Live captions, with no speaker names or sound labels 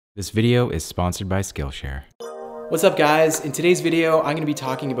This video is sponsored by Skillshare. What's up guys? In today's video, I'm going to be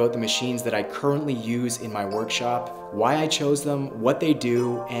talking about the machines that I currently use in my workshop, why I chose them, what they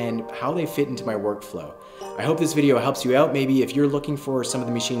do, and how they fit into my workflow. I hope this video helps you out. Maybe if you're looking for some of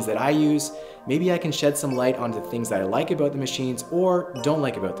the machines that I use, maybe I can shed some light on the things that I like about the machines or don't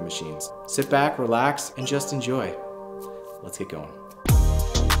like about the machines. Sit back, relax, and just enjoy. Let's get going.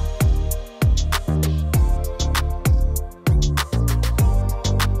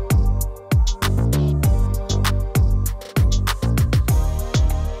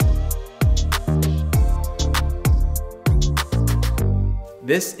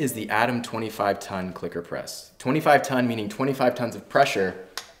 This is the Atom 25-ton clicker press. 25 ton meaning 25 tons of pressure.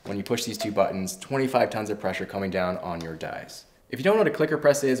 When you push these two buttons, 25 tons of pressure coming down on your dies. If you don't know what a clicker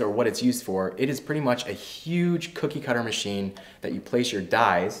press is or what it's used for, it is pretty much a huge cookie cutter machine that you place your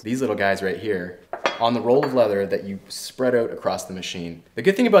dies, these little guys right here, on the roll of leather that you spread out across the machine. The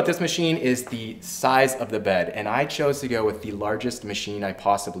good thing about this machine is the size of the bed, and I chose to go with the largest machine I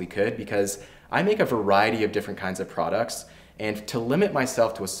possibly could because I make a variety of different kinds of products. And to limit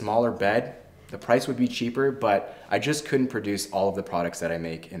myself to a smaller bed, the price would be cheaper, but I just couldn't produce all of the products that I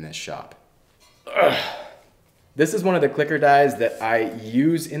make in this shop. This is one of the clicker dies that I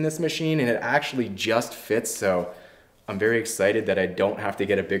use in this machine, and it actually just fits, so I'm very excited that I don't have to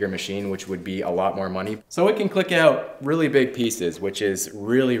get a bigger machine, which would be a lot more money. So it can click out really big pieces, which is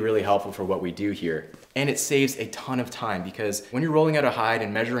really helpful for what we do here. And it saves a ton of time because when you're rolling out a hide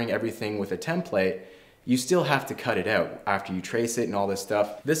and measuring everything with a template, you still have to cut it out after you trace it and all this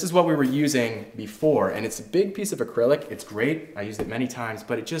stuff. This is what we were using before, and it's a big piece of acrylic. It's great, I used it many times,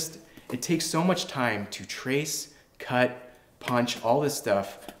 but it takes so much time to trace, cut, punch, all this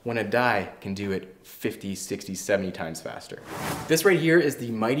stuff when a die can do it 50, 60, 70 times faster. This right here is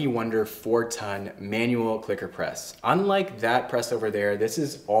the Mighty Wonder 4-ton manual clicker press. Unlike that press over there, this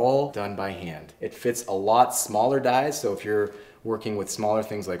is all done by hand. It fits a lot smaller dies, so if you're working with smaller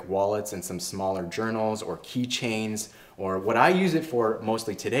things like wallets and some smaller journals or keychains, or what I use it for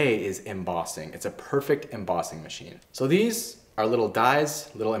mostly today is embossing. It's a perfect embossing machine. So these are little dies,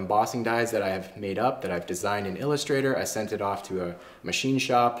 little embossing dies that I have made up, that I've designed in Illustrator. I sent it off to a machine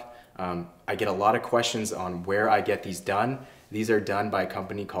shop. I get a lot of questions on where I get these done. These are done by a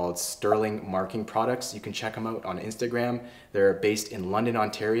company called Sterling Marking Products. You can check them out on Instagram. They're based in London,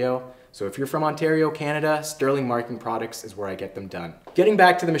 Ontario. So if you're from Ontario, Canada, Sterling Marking Products is where I get them done. Getting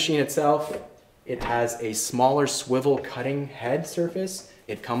back to the machine itself, it has a smaller swivel cutting head surface.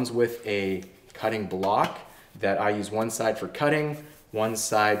 It comes with a cutting block that I use one side for cutting, one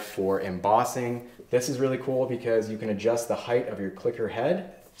side for embossing. This is really cool because you can adjust the height of your clicker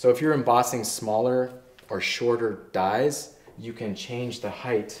head. So if you're embossing smaller or shorter dies, you can change the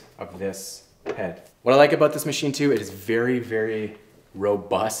height of this head. What I like about this machine too, it is very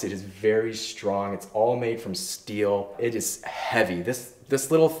robust. It is very strong. It's all made from steel. It is heavy.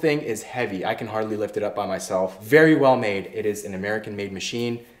 This little thing is heavy. I can hardly lift it up by myself. Very well made. It is an American made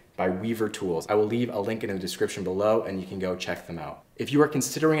machine by Weaver Tools. I will leave a link in the description below and you can go check them out. If you are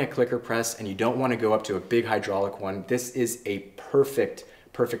considering a clicker press and you don't want to go up to a big hydraulic one, this is a perfect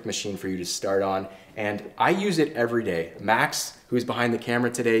machine for you to start on. And I use it every day. Max, who's behind the camera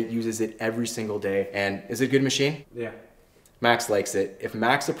today, uses it every single day. And is it a good machine? Yeah. Max likes it. If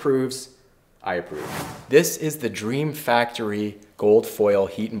Max approves, I approve. This is the Dream Factory gold foil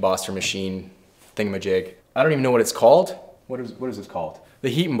heat embosser machine thingamajig. I don't even know what it's called. What is this called? The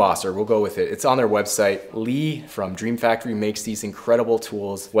heat embosser, we'll go with it. It's on their website. Lee from Dream Factory makes these incredible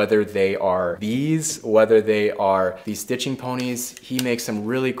tools, whether they are these, whether they are these stitching ponies. He makes some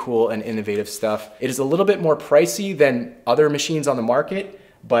really cool and innovative stuff. It is a little bit more pricey than other machines on the market,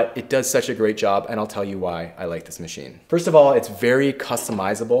 but it does such a great job, and I'll tell you why I like this machine. First of all, it's very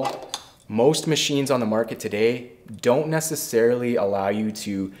customizable. Most machines on the market today don't necessarily allow you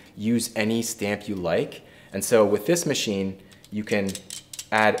to use any stamp you like. And so with this machine, you can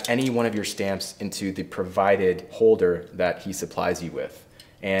add any one of your stamps into the provided holder that he supplies you with.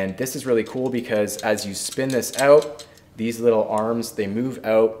 And this is really cool because as you spin this out, these little arms, they move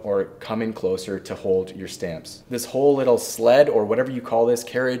out or come in closer to hold your stamps. This whole little sled, or whatever you call this,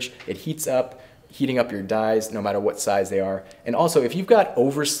 carriage, it heats up, heating up your dies no matter what size they are. And also, if you've got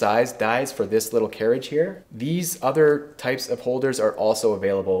oversized dies for this little carriage here, these other types of holders are also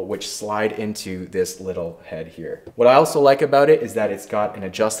available, which slide into this little head here. What I also like about it is that it's got an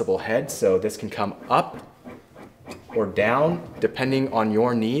adjustable head, so this can come up or down depending on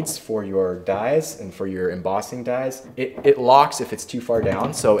your needs for your dies and for your embossing dies. It locks if it's too far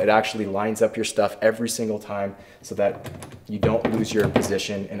down, so it actually lines up your stuff every single time so that you don't lose your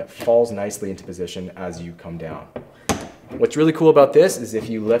position, and it falls nicely into position as you come down. What's really cool about this is if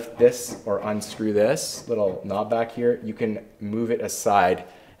you lift this or unscrew this little knob back here, you can move it aside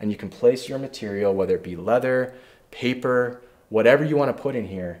and you can place your material, whether it be leather, paper, whatever you want to put in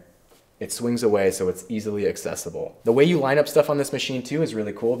here. It swings away so it's easily accessible. The way you line up stuff on this machine too is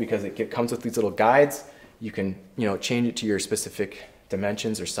really cool because it comes with these little guides. You can, change it to your specific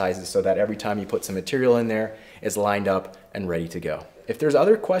dimensions or sizes so that every time you put some material in there, it's lined up and ready to go. If there's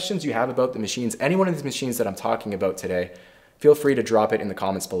other questions you have about the machines, any one of these machines that I'm talking about today, feel free to drop it in the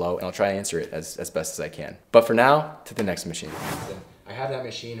comments below and I'll try to answer it as best as I can. But for now, to the next machine. I have that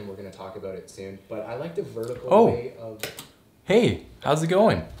machine and we're gonna talk about it soon, but I like the vertical way of... Hey, how's it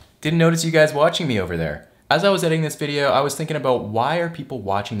going? Didn't notice you guys watching me over there. As I was editing this video, I was thinking about why are people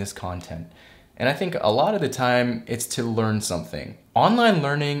watching this content? And I think a lot of the time it's to learn something. Online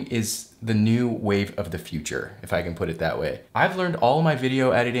learning is the new wave of the future, if I can put it that way. I've learned all my video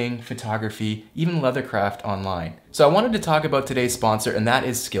editing, photography, even leathercraft online. So I wanted to talk about today's sponsor, and that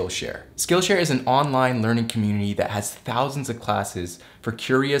is Skillshare. Skillshare is an online learning community that has thousands of classes for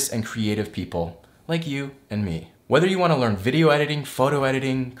curious and creative people like you and me. Whether you want to learn video editing, photo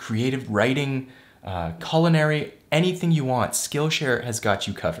editing, creative writing, culinary, anything you want, Skillshare has got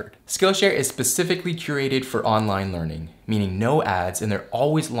you covered. Skillshare is specifically curated for online learning, meaning no ads, and they're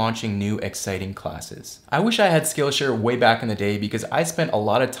always launching new exciting classes. I wish I had Skillshare way back in the day because I spent a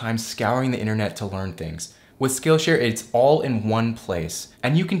lot of time scouring the internet to learn things. With Skillshare, it's all in one place,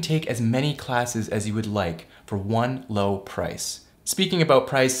 and you can take as many classes as you would like for one low price. Speaking about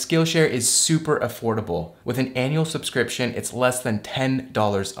price, Skillshare is super affordable. With an annual subscription, it's less than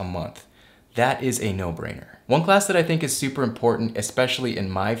 $10 a month. That is a no-brainer. One class that I think is super important, especially in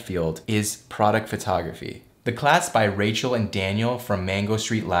my field, is product photography. The class by Rachel and Daniel from Mango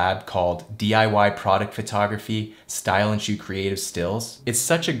Street Lab called DIY Product Photography, Style and Shoot Creative Stills. It's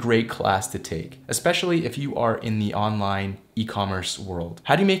such a great class to take, especially if you are in the online e-commerce world.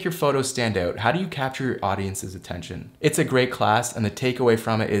 How do you make your photos stand out? How do you capture your audience's attention? It's a great class, and the takeaway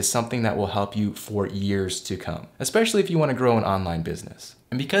from it is something that will help you for years to come, especially if you want to grow an online business.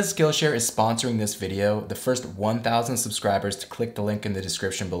 And because Skillshare is sponsoring this video, the first 1,000 subscribers to click the link in the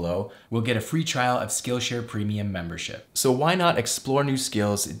description below will get a free trial of Skillshare Premium membership. So why not explore new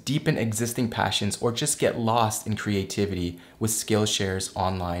skills, deepen existing passions, or just get lost in creativity with Skillshare's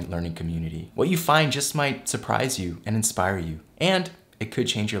online learning community? What you find just might surprise you and inspire you, and it could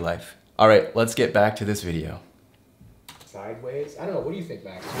change your life. All right, let's get back to this video. Sideways? I don't know, what do you think,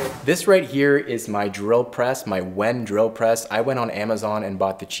 Max? This right here is my drill press, my Wen drill press. I went on Amazon and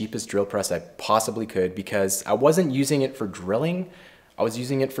bought the cheapest drill press I possibly could because I wasn't using it for drilling, I was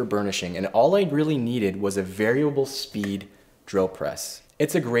using it for burnishing, and all I really needed was a variable speed drill press.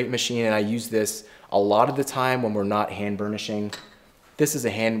 It's a great machine and I use this a lot of the time when we're not hand burnishing. This is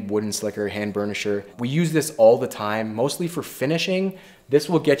a hand wooden slicker, hand burnisher. We use this all the time, mostly for finishing. This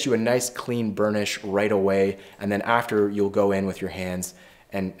will get you a nice clean burnish right away, and then after you'll go in with your hands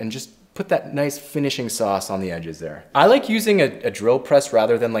and just put that nice finishing sauce on the edges there. I like using a drill press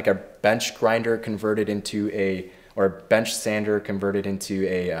rather than like a bench grinder converted into or a bench sander converted into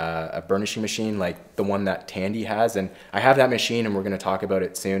a burnishing machine like the one that Tandy has. And I have that machine and we're gonna talk about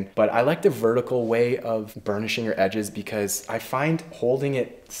it soon. But I like the vertical way of burnishing your edges because I find holding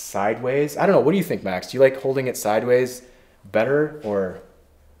it sideways, I don't know, what do you think, Max? Do you like holding it sideways better or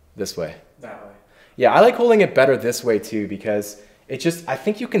this way? That way. Yeah, I like holding it better this way too because I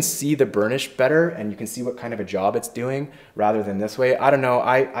think you can see the burnish better and you can see what kind of a job it's doing rather than this way. I don't know,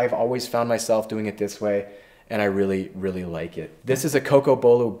 I've always found myself doing it this way and I really, really like it. This is a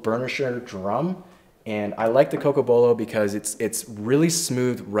Cocobolo burnisher drum, and I like the Cocobolo because it's really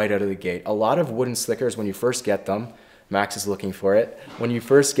smooth right out of the gate. A lot of wooden slickers, when you first get them, Max is looking for it, when you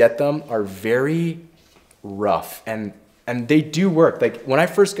first get them are very rough and they do work. Like when I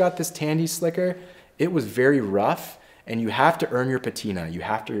first got this Tandy slicker, it was very rough and you have to earn your patina. You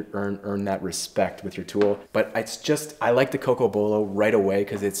have to earn that respect with your tool. But I like the Cocobolo right away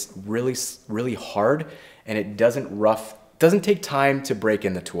because it's really, really hard and it doesn't take time to break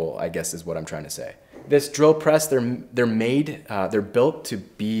in the tool, I guess is what I'm trying to say. This drill press, they're built to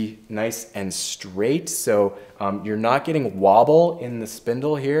be nice and straight. So you're not getting wobble in the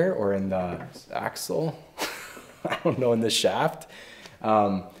spindle here or in the axle. I don't know, in the shaft.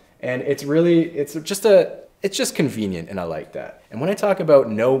 And it's just convenient and I like that. And when I talk about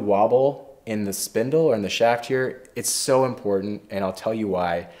no wobble in the spindle or in the shaft here, it's so important and I'll tell you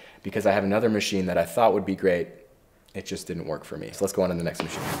why, because I have another machine that I thought would be great. It just didn't work for me. So let's go on to the next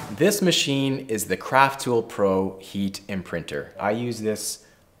machine. This machine is the Craft Tool Pro Heat Imprinter. I use this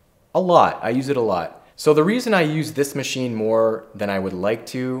a lot. I use it a lot. So the reason I use this machine more than I would like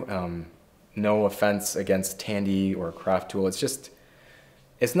to, No offense against Tandy or Craft Tool.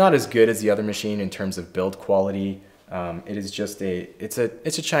 It's not as good as the other machine in terms of build quality. It is just it's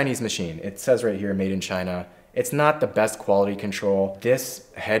a Chinese machine. It says right here, made in China. It's not the best quality control. This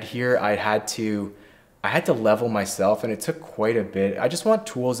head here, I had to level myself, and it took quite a bit. I just want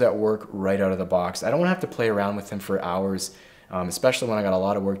tools that work right out of the box. I don't want to have to play around with them for hours, especially when I got a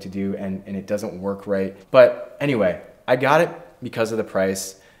lot of work to do and it doesn't work right. But anyway, I got it because of the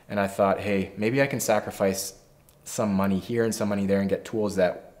price, and I thought, hey, maybe I can sacrifice some money here and some money there and get tools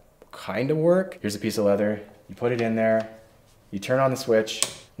that kind of work. Here's a piece of leather. You put it in there, you turn on the switch.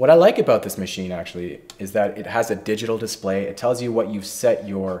 What I like about this machine actually is that it has a digital display. It tells you what you've set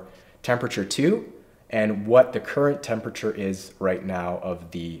your temperature to and what the current temperature is right now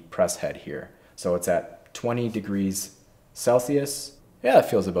of the press head here. So it's at 20 degrees Celsius. Yeah, it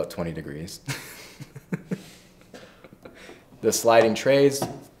feels about 20 degrees. The sliding trays,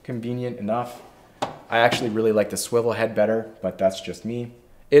 convenient enough. I actually really like the swivel head better, but that's just me.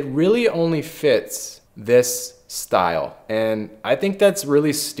 It really only fits this style, and I think that's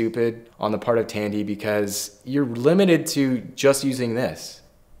really stupid on the part of Tandy because you're limited to just using this.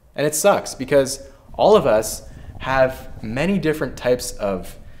 And it sucks because all of us have many different types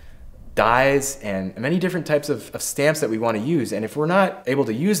of dies and many different types of stamps that we want to use, and if we're not able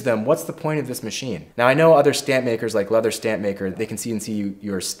to use them, what's the point of this machine? Now I know other stamp makers like Leather Stamp Maker, they can CNC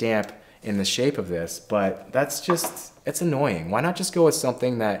your stamp in the shape of this, but that's just, it's annoying. Why not just go with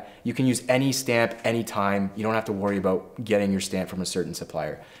something that you can use any stamp anytime? You don't have to worry about getting your stamp from a certain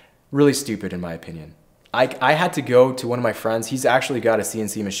supplier. Really stupid in my opinion. I had to go to one of my friends. He's actually got a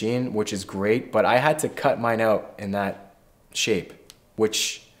CNC machine, which is great, but I had to cut mine out in that shape,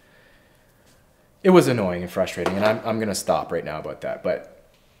 which it was annoying and frustrating, and I'm gonna stop right now about that. But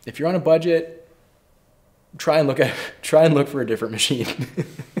if you're on a budget, try and look for a different machine.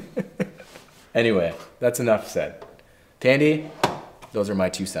 Anyway, that's enough said. Tandy, those are my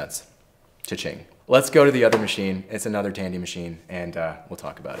 2 cents. Cha-ching. Let's go to the other machine. It's another Tandy machine, and we'll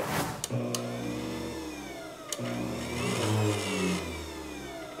talk about it.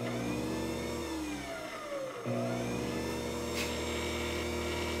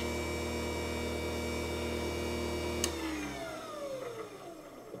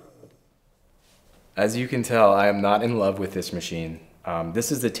 As you can tell, I am not in love with this machine.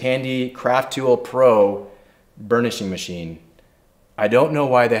 This is the Tandy Craft Tool Pro burnishing machine. I don't know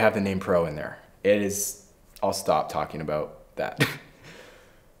why they have the name Pro in there. I'll stop talking about that.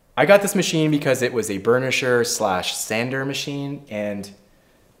 I got this machine because it was a burnisher / sander machine, and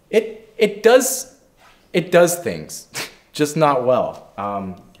it does things, just not well.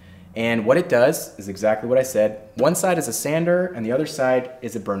 And what it does is exactly what I said. One side is a sander and the other side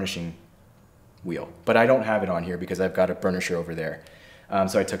is a burnishing wheel, but I don't have it on here because I've got a burnisher over there,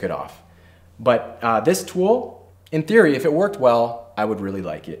 so I took it off. But this tool, in theory, if it worked well, I would really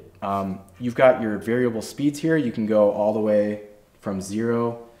like it. You've got your variable speeds here. You can go all the way from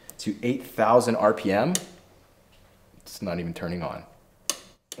 0 to 8,000 RPM. It's not even turning on.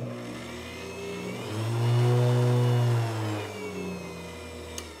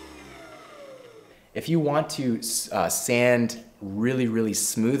 If you want to sand really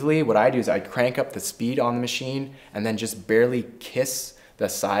smoothly, what I do is I crank up the speed on the machine and then just barely kiss the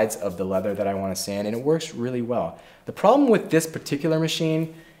sides of the leather that I want to sand, and it works really well. The problem with this particular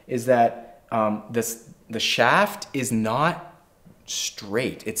machine is that the shaft is not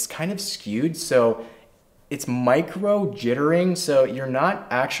straight. It's kind of skewed, so it's micro jittering, so you're not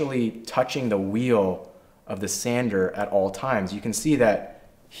actually touching the wheel of the sander at all times. You can see that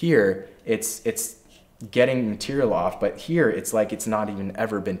here it's getting material off, but here it's like it's not even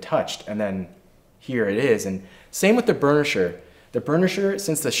ever been touched, and then here it is. And same with the burnisher. The burnisher,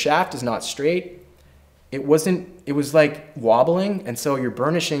 since the shaft is not straight, it was like wobbling, and so you're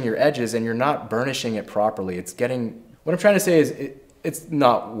burnishing your edges and you're not burnishing it properly. What I'm trying to say is it's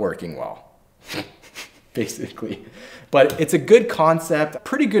not working well, basically. But it's a good concept,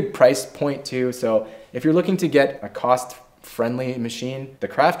 pretty good price point too. So if you're looking to get a cost-friendly machine, the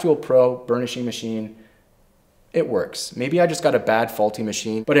Craft Tool Pro burnishing machine, it works. Maybe I just got a bad faulty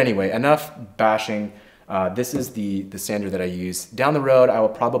machine. But anyway, enough bashing. This is the sander that I use. Down the road, I will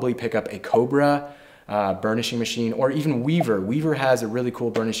probably pick up a Cobra burnishing machine, or even Weaver. Weaver has a really cool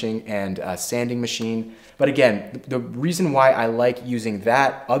burnishing and sanding machine. But again, the reason why I like using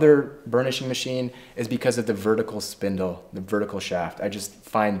that other burnishing machine is because of the vertical spindle, the vertical shaft. I just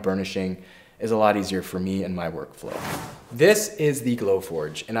find burnishing is a lot easier for me and my workflow. This is the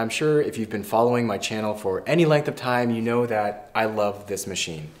GLOWFORGE, and I'm sure if you've been following my channel for any length of time, you know that I love this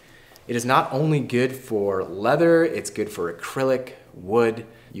machine. It is not only good for leather, it's good for acrylic, wood,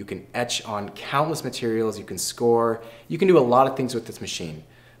 you can etch on countless materials, you can score, you can do a lot of things with this machine.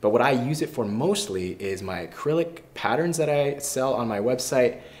 But what I use it for mostly is my acrylic patterns that I sell on my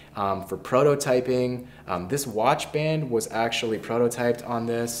website for prototyping. This watch band was actually prototyped on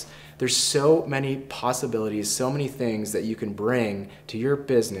this. There's so many possibilities, so many things that you can bring to your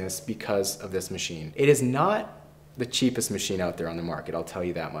business because of this machine. It is not the cheapest machine out there on the market, I'll tell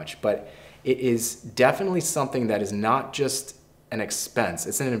you that much, but it is definitely something that is not just an expense,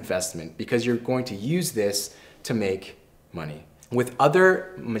 it's an investment because you're going to use this to make money. With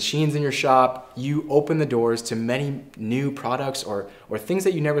other machines in your shop, you open the doors to many new products or things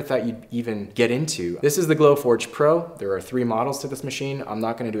that you never thought you'd even get into. This is the GLOWFORGE Pro. There are 3 models to this machine. I'm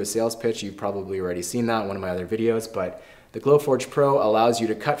not gonna do a sales pitch. You've probably already seen that in one of my other videos, but the GLOWFORGE Pro allows you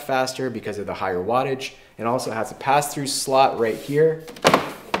to cut faster because of the higher wattage. It also has a pass-through slot right here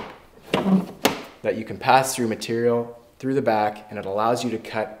that you can pass through material through the back, and it allows you to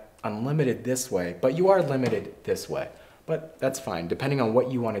cut unlimited this way, but you are limited this way. But that's fine. Depending on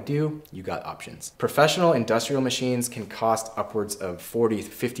what you want to do, you got options. Professional industrial machines can cost upwards of $40,000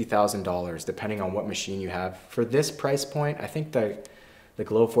 to $50,000 depending on what machine you have. For this price point, I think the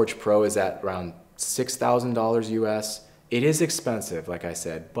GLOWFORGE Pro is at around $6,000 US. It is expensive, like I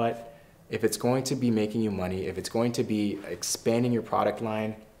said, but if it's going to be making you money, if it's going to be expanding your product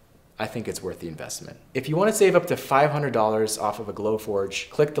line, I think it's worth the investment. If you want to save up to $500 off of a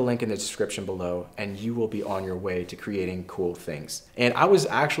GLOWFORGE, click the link in the description below and you will be on your way to creating cool things. And I was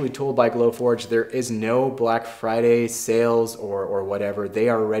actually told by GLOWFORGE there is no Black Friday sales or whatever. They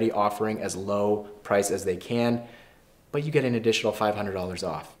are already offering as low price as they can, but you get an additional $500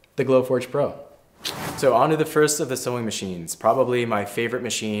 off. The GLOWFORGE Pro. So on to the first of the sewing machines, probably my favorite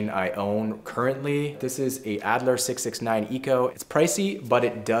machine I own currently. This is a Adler 669 Eco. It's pricey, but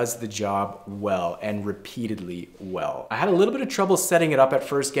it does the job well and repeatedly well. I had a little bit of trouble setting it up at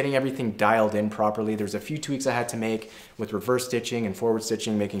first, getting everything dialed in properly. There's a few tweaks I had to make with reverse stitching and forward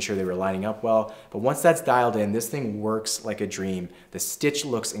stitching, making sure they were lining up well. But once that's dialed in, this thing works like a dream. The stitch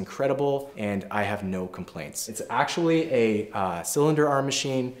looks incredible and I have no complaints. It's actually a cylinder arm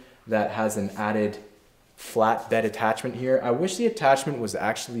machine that has an added flat bed attachment here. I wish the attachment was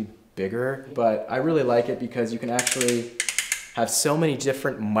actually bigger, but I really like it because you can actually have so many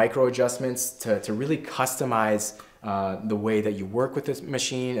different micro adjustments to really customize the way that you work with this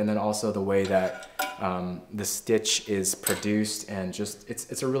machine, and then also the way that the stitch is produced, and just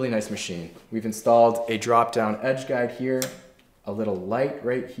it's a really nice machine. We've installed a drop down edge guide here, a little light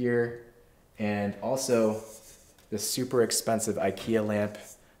right here, and also this super expensive IKEA lamp.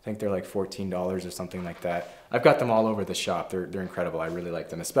 I think they're like $14 or something like that. I've got them all over the shop. They're incredible. I really like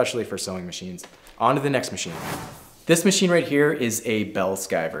them, especially for sewing machines. On to the next machine. This machine right here is a bell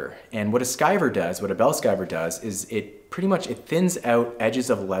skiver. And what a bell skiver does is it thins out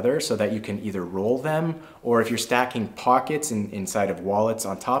edges of leather so that you can either roll them, or if you're stacking pockets inside of wallets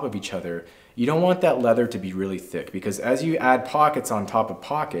on top of each other, you don't want that leather to be really thick, because as you add pockets on top of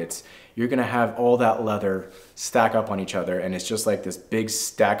pockets, you're gonna have all that leather stack up on each other, and it's just like this big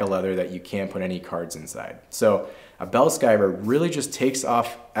stack of leather that you can't put any cards inside. So a bell skiver really just takes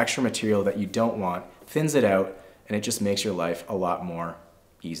off extra material that you don't want, thins it out, and it just makes your life a lot more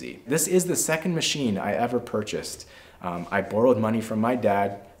easy. This is the second machine I ever purchased. I borrowed money from my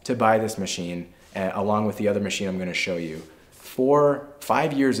dad to buy this machine, along with the other machine I'm gonna show you,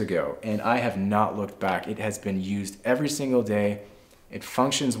 5 years ago, and I have not looked back. It has been used every single day. It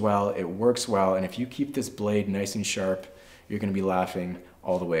functions well, it works well, and if you keep this blade nice and sharp, you're gonna be laughing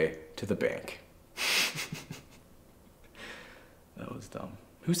all the way to the bank. That was dumb.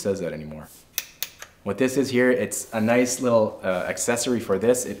 Who says that anymore? What this is here, it's a nice little accessory for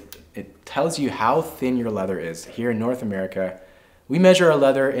this. It tells you how thin your leather is. Here in North America, we measure our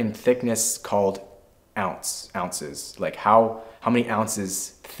leather in thickness called ounces. Like how many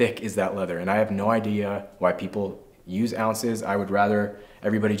ounces thick is that leather? And I have no idea why people use ounces. I would rather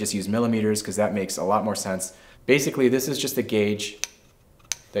everybody just use millimeters because that makes a lot more sense. Basically, this is just a gauge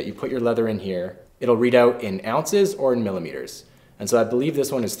that you put your leather in here. It'll read out in ounces or in millimeters. And so I believe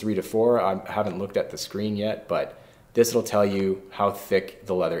this one is 3 to 4. I haven't looked at the screen yet, but this will tell you how thick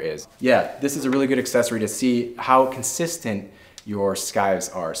the leather is. Yeah, this is a really good accessory to see how consistent your skives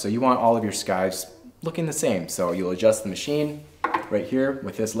are. So you want all of your skives looking the same. So you'll adjust the machine right here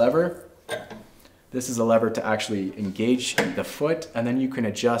with this lever. This is a lever to actually engage the foot, and then you can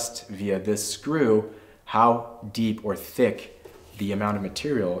adjust via this screw how deep or thick the amount of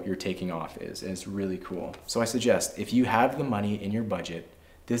material you're taking off is, and it's really cool. So I suggest, if you have the money in your budget,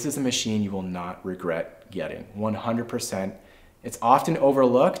 this is a machine you will not regret getting, 100%. It's often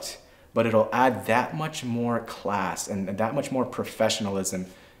overlooked, but it'll add that much more class and that much more professionalism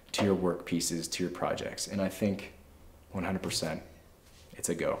to your work pieces, to your projects. And I think 100% it's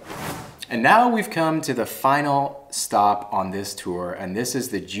a go. And now we've come to the final stop on this tour, and this is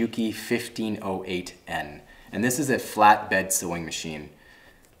the Juki 1508N. And this is a flatbed sewing machine.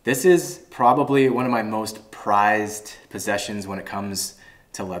 This is probably one of my most prized possessions when it comes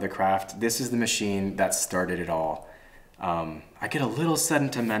to leathercraft. This is the machine that started it all. I get a little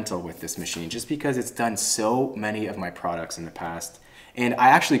sentimental with this machine just because it's done so many of my products in the past. And I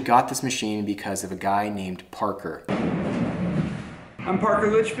actually got this machine because of a guy named Parker. I'm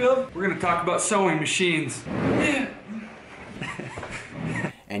Parker Litchfield. We're gonna talk about sewing machines.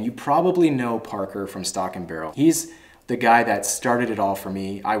 And you probably know Parker from Stock and Barrel. He's the guy that started it all for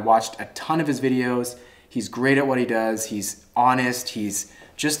me. I watched a ton of his videos. He's great at what he does. He's honest. He's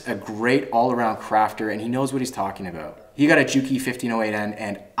just a great all-around crafter, and he knows what he's talking about. He got a Juki 1508N,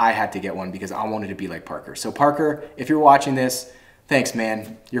 and I had to get one because I wanted to be like Parker. So Parker, if you're watching this, thanks,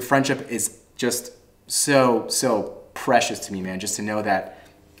 man. Your friendship is just so precious to me, man. Just to know that,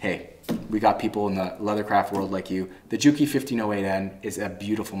 hey, we got people in the leathercraft world like you. The Juki 1508N is a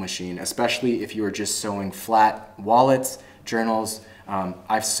beautiful machine, especially if you are just sewing flat wallets, journals.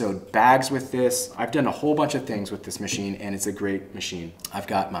 I've sewed bags with this. I've done a whole bunch of things with this machine, and it's a great machine. I've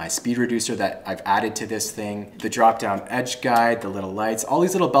got my speed reducer that I've added to this thing, the drop-down edge guide, the little lights, all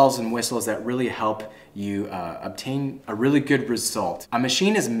these little bells and whistles that really help you obtain a really good result. A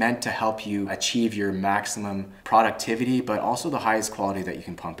machine is meant to help you achieve your maximum productivity, but also the highest quality that you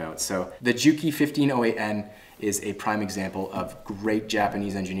can pump out. So the Juki 1508N is a prime example of great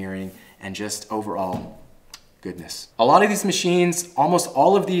Japanese engineering and just overall goodness. A lot of these machines, almost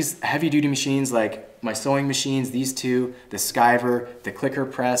all of these heavy duty machines, like my sewing machines, these two, the Skiver, the clicker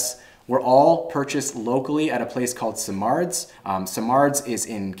press, were all purchased locally at a place called Simard's. Simard's is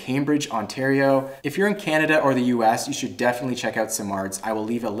in Cambridge, Ontario. If you're in Canada or the US, you should definitely check out Simard's. I will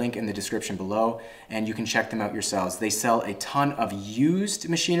leave a link in the description below and you can check them out yourselves. They sell a ton of used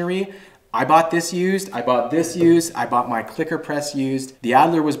machinery. I bought this used, I bought this used, I bought my clicker press used. The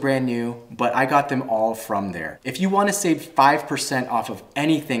Adler was brand new, but I got them all from there. If you want to save 5% off of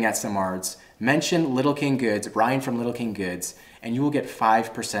anything at Simard's, mention Little King Goods, Ryan from Little King Goods, and you will get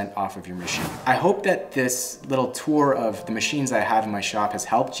 5% off of your machine. I hope that this little tour of the machines I have in my shop has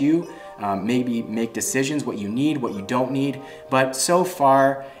helped you maybe make decisions, what you need, what you don't need. But so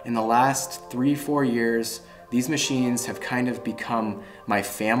far, in the last 3-4 years, these machines have kind of become my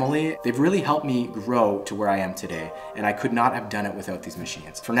family. They've really helped me grow to where I am today, and I could not have done it without these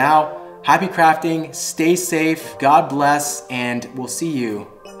machines. For now, happy crafting, stay safe, God bless, and we'll see you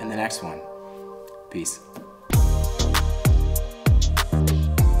in the next one. Peace.